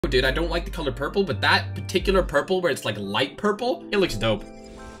dude, I don't like the color purple, but that particular purple where it's like light purple, it looks dope.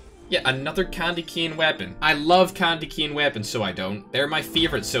 Yeah, another candy cane weapon. I love candy cane weapons, so I don't. They're my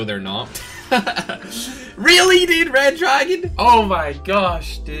favorite, so they're not. Really, dude, Red Dragon? Oh my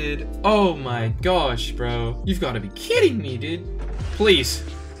gosh, dude. Oh my gosh, bro. You've got to be kidding me, dude. Please.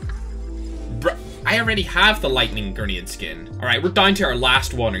 Bro, I already have the lightning grenade skin. All right, we're down to our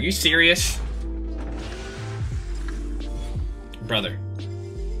last one. Are you serious? Brother.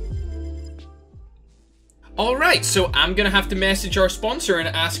 Alright, so I'm gonna have to message our sponsor and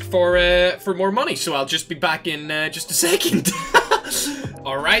ask for more money, so I'll just be back in just a second.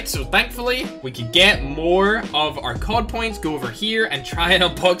 Alright, so thankfully, we can get more of our COD points, go over here and try and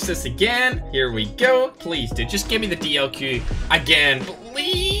unbox this again. Here we go. Please, dude, just give me the DLQ again,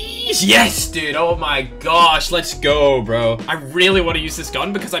 please. Yes, dude. Oh my gosh, let's go, bro. I really want to use this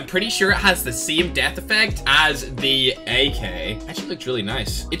gun because I'm pretty sure it has the same death effect as the AK. Actually looks really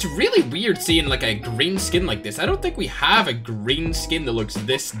nice. It's really weird seeing like a green skin like this. I don't think we have a green skin that looks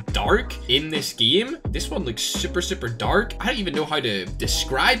this dark in this game. This one looks super, super dark. I don't even know how to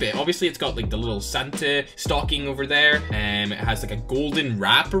describe it. Obviously, it's got like the little Santa stocking over there. It has like a golden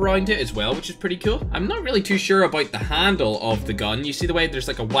wrap around it as well, which is pretty cool. I'm not really too sure about the handle of the gun. You see the way there's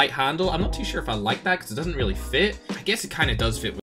like a white handle? I'm not too sure if I like that because it doesn't really fit. I guess it kind of does fit with